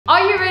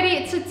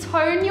to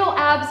tone your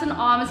abs and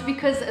arms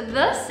because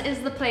this is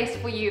the place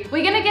for you.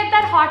 We're gonna get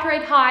that heart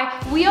rate high.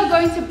 We are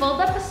going to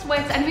build up a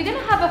sweat and we're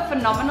gonna have a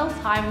phenomenal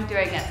time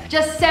doing it.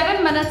 Just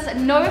 7 minutes,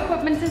 no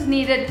equipment is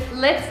needed.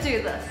 Let's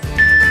do this.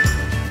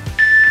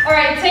 All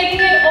right, taking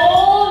it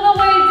all the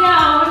way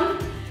down.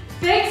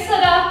 Big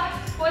sit up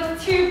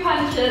with 2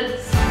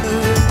 punches.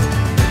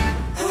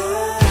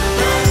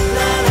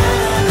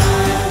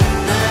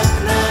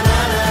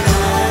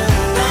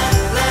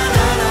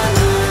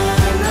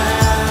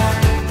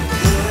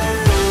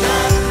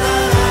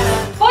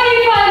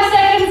 45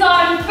 seconds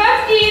on,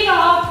 15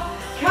 off.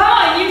 Come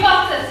on, you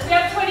got this. We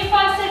have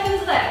 25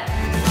 seconds left.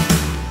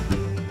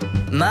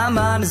 My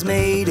mind is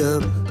made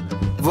up,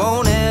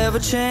 won't ever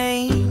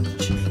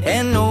change.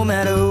 And no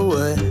matter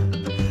what,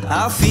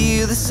 I'll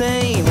feel the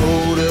same.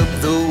 Hold up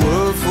the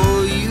world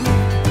for you.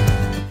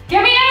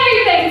 Give me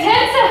everything,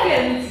 10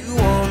 seconds. You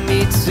want me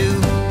to,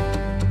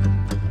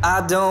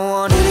 I don't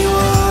want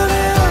anyone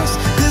else,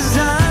 'cause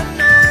I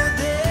know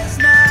there's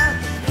not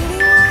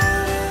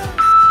anyone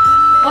else.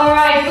 All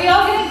right, we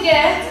are gonna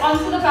get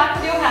onto the back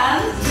of your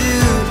hands.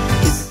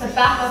 The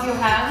back of your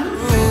hands.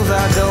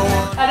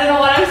 I don't know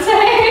what I'm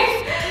saying.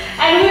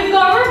 And we've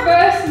got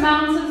reverse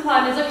mountain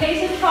climbers, okay?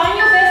 So trying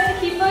your best to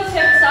keep those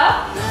hips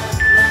up.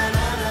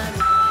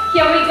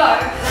 Here we go.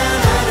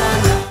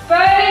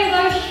 Burning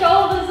those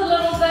shoulders a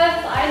little bit,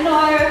 I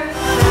know.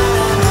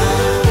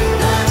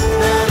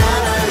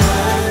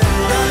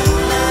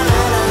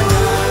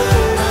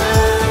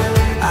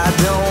 I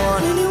don't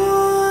want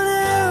anyone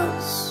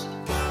else.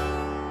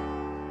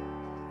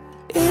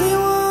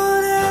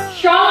 Anyone else.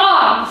 Strong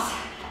arms,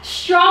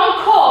 strong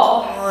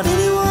core. I don't want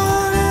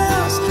anyone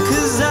else,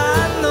 'cause I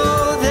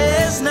know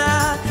there's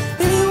not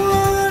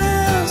anyone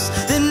else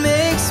that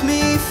makes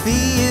me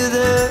feel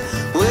the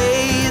way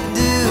you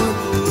do.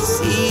 It's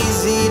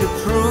easy to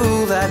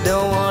prove I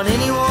don't want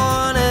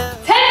anyone else.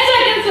 10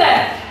 seconds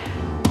left.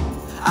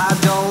 I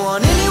don't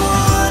want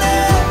anyone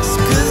else,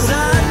 'cause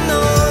I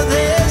know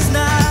there's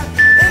not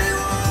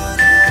anyone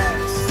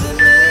else that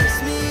makes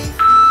me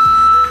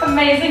feel.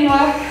 Amazing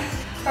work.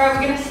 All right,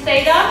 we're gonna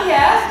stay down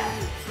here.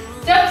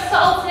 Dips to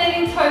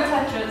alternating toe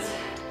touches.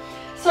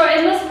 So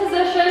in this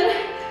position,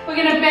 we're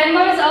gonna bend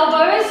those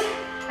elbows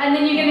and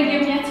then you're gonna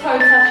give me a toe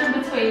touch in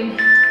between.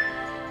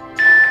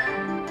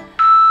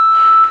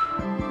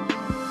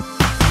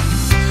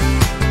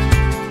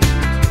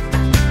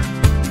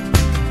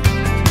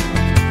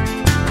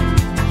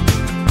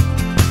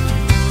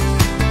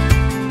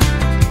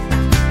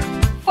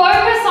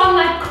 Focus on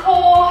that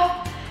core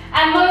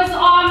and those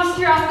arms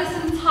throughout this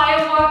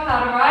entire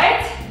workout, all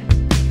right?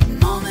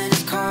 Moment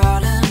is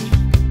calling,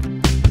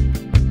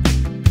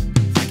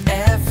 like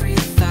every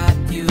thought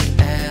you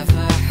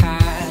ever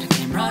had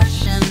came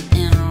rushing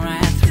in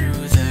right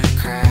through the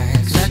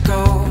cracks. Let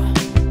go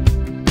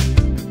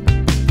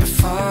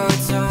before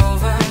it's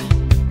over.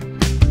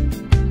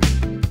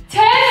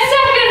 10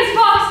 seconds,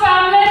 Fox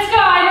fam, let's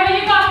go. I know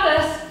you got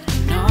this.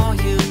 No,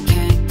 you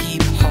can't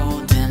keep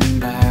holding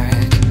back.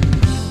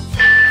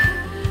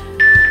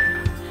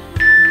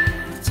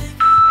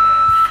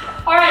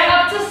 All right,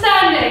 up to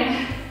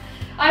standing.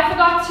 I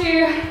forgot to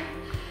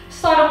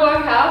start a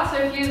workout, so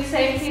if you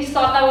say please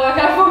start that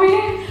workout for me.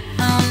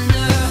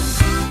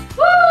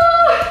 Woo!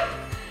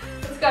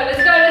 Let's go,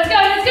 let's go, let's go,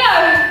 let's go.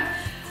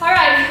 All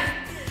right,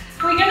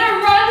 we're gonna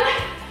run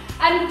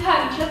and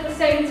punch at the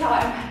same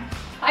time.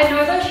 I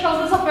know those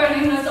shoulders are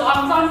burning, those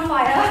arms are on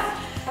fire.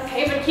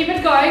 Okay, but keep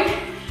it going.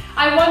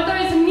 I want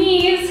those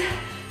knees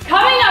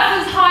coming up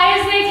as high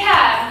as they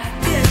can.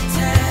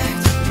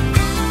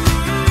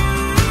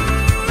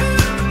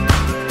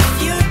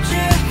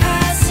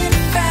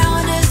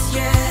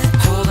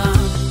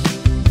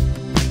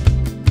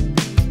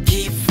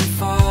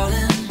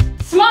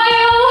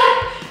 Smile,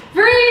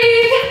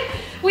 breathe.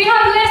 We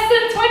have less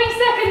than 20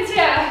 seconds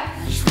here.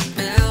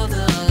 Build a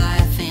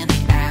life in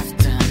the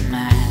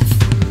aftermath.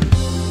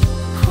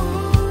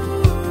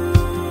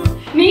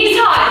 Knees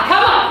high,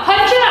 come on,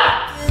 punch it up.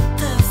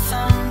 The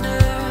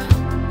thunder.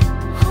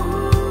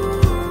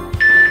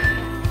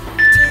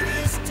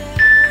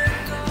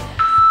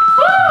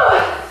 Woo!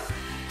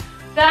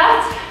 That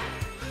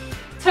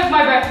took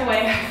my breath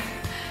away.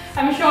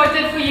 I'm sure it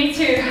did for you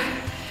too.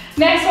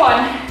 Next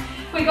one,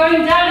 we're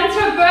going down into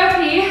a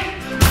burpee,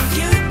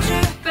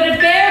 but a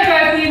bear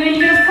burpee, and then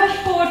you're gonna push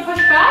forward,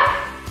 push back,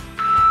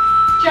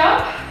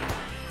 jump,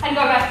 and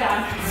go back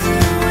down.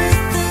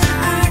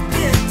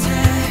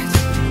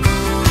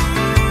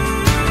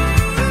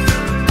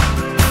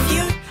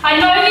 I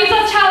know these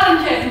are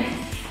challenging,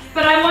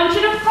 but I want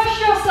you to push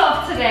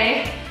yourself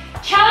today.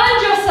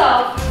 Challenge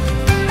yourself.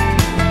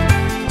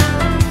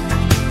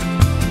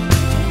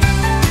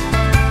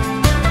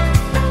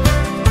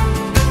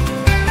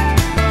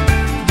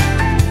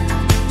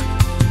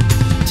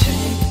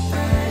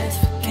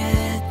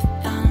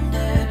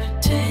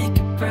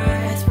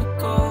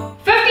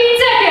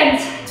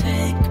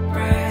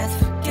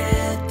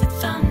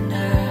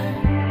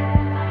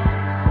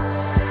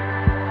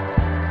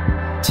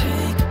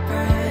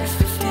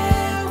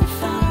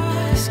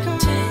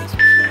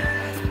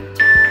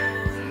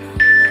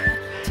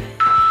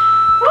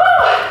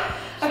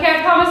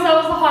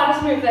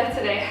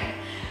 today.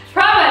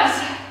 Promise.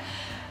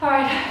 All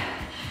right,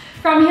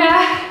 from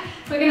here,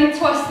 we're gonna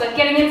twist it,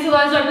 getting into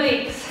those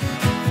obliques.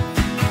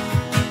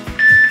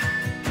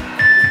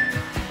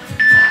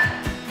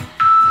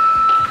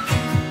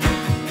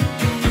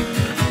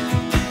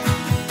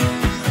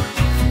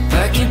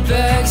 Pack your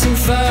bags and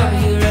fire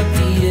up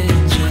the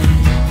engine.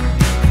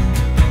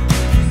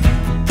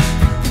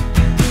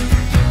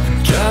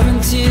 Drive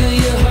until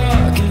your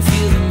heart can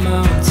feel the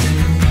mountains.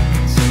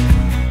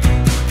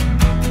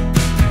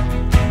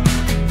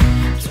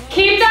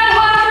 Keep that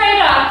heart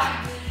rate up.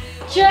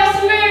 Just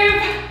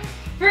move,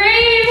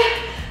 breathe,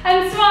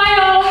 and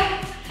smile.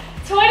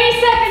 20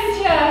 seconds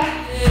here.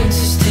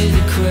 Answers to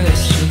the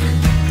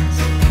questions.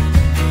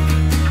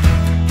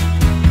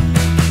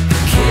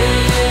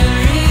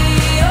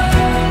 Carry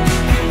on,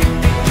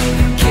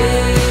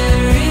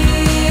 carry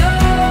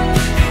on.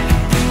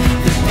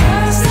 The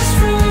past is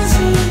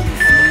frozen,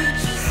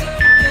 future's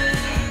open.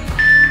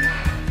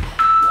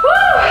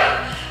 Woo!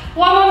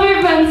 One more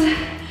movement.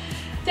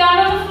 Down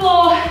on the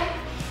floor.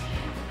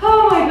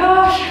 Oh my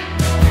gosh.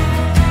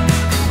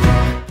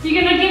 You're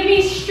gonna give me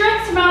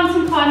strict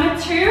mountain climber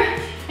 2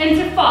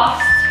 into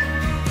fast.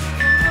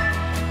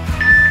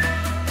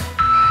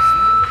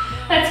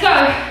 Let's go.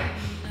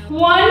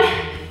 1,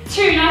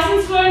 2, nice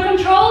and slow and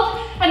controlled.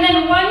 And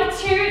then 1,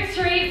 2,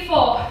 3,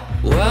 4.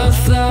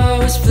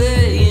 Wildflowers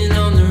playing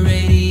on the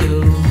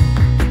radio.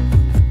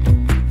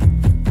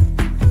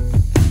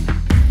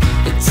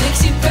 It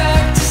takes you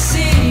back to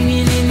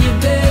singing in your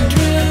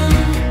bedroom,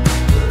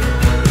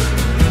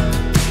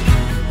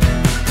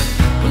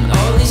 when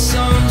all these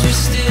songs are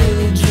still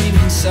a dream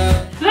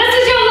inside. This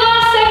is your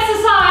last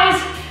exercise.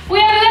 We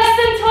have less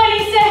than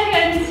 20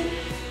 seconds.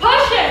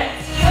 Push it.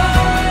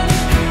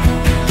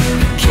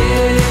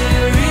 Carry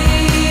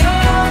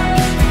on,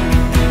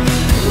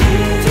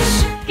 leave the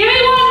shore Give me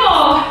one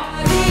more.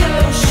 by the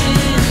ocean.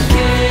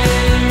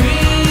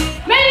 Carry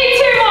Maybe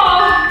 2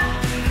 more.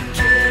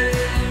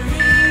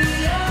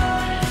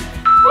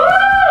 Woo!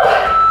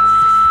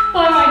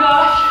 Oh my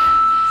gosh.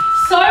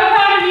 So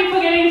proud of you for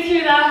getting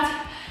through that.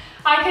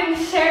 I can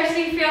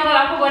seriously feel that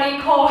upper body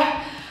core.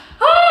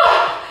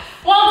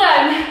 Well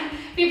done.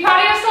 Be proud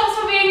of yourselves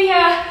for being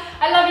here.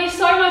 I love you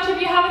so much. If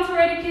you haven't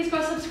already, please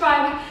go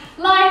subscribe,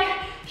 like,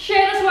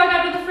 share this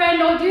workout with a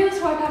friend, or do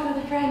this workout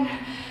with a friend.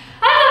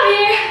 I love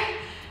you.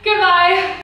 Goodbye.